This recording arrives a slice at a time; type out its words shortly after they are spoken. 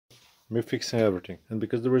me fixing everything. And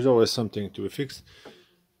because there is always something to be fixed,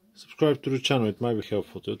 subscribe to the channel, it might be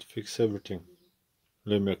helpful to fix everything.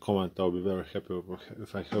 Leave me a comment, I'll be very happy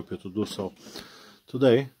if I help you to do so.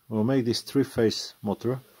 Today we'll make this 3-phase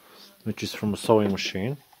motor, which is from a sewing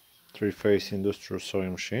machine, 3-phase industrial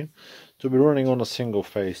sewing machine, to be running on a single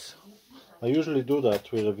phase. I usually do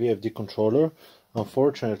that with a VFD controller.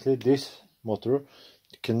 Unfortunately, this motor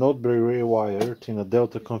cannot be rewired in a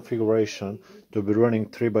delta configuration to be running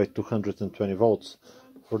 3x220 volts.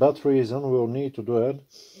 For that reason, we'll need to do it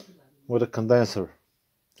with a condenser.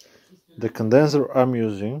 The condenser I'm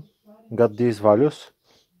using got these values,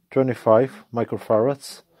 25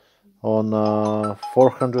 microfarads on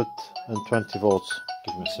 420 volts.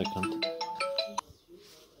 Give me a second.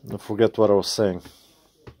 I forget what I was saying.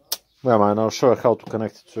 Well, man, I'll show you how to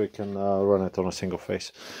connect it so you can run it on a single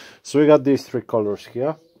phase. So we got these 3 colors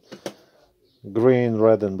here, green,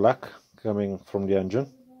 red and black, coming from the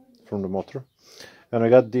engine, from the motor. And I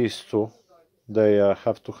got these 2, they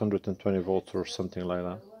have 220 volts or something like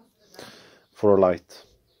that for a light.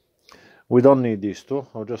 We don't need these 2,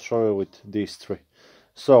 I'll just show you with these 3.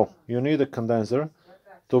 So you need a condenser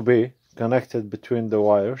to be connected between the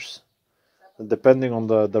wires, depending on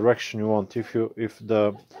the direction you want. If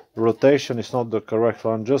the rotation is not the correct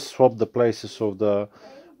one, just swap the places of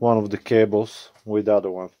one of the cables with the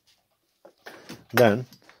other one. Then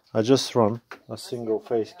I just run a single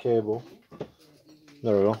phase cable,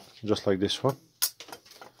 there we go, just like this one.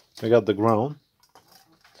 I got the ground,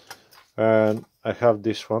 and I have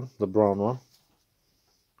this one, the brown one,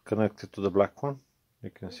 connected to the black one, you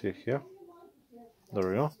can see it here, there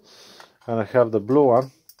we go. And I have the blue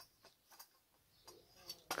one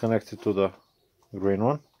connected to the green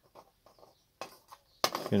one.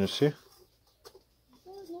 Can you see?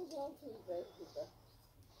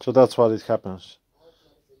 So that's what it happens.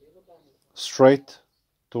 Straight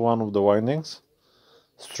to one of the windings,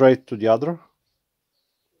 straight to the other,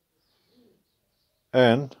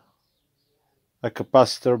 and a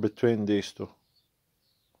capacitor between these 2.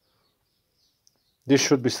 This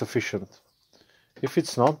should be sufficient. If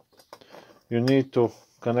it's not, you need to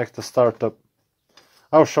connect a startup.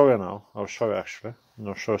 I'll show you now. I'll show you actually.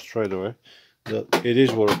 I'll show you straight away that it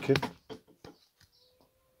is working. I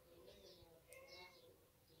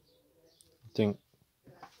think,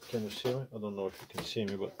 can you see me? I don't know if you can see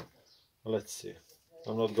me, but let's see.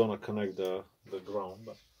 I'm not gonna connect the ground,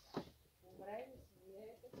 but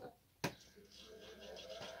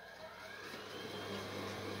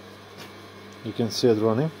you can see it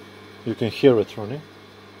running. You can hear it running.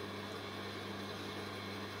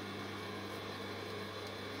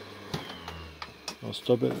 I'll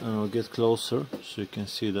stop it and I'll get closer so you can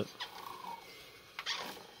see that.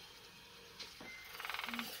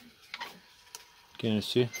 Can you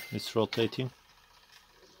see? It's rotating.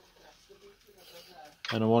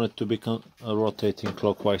 And I want it to be rotating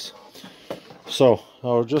clockwise. So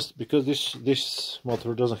I'll just, because this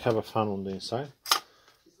motor doesn't have a fan on the inside,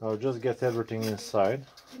 I'll just get everything inside.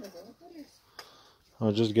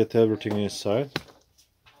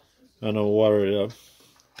 And I'll wire it up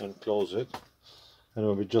and close it. And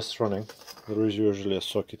we'll be just running. There is usually a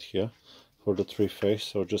socket here for the 3-phase,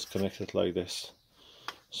 so just connect it like this.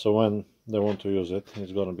 So when they want to use it,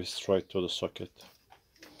 it's gonna be straight to the socket.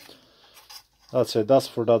 That's it, that's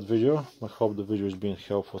for that video. I hope the video has been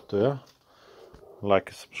helpful to you. Like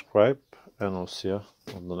and subscribe, and I'll see you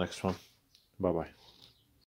on the next one. Bye bye.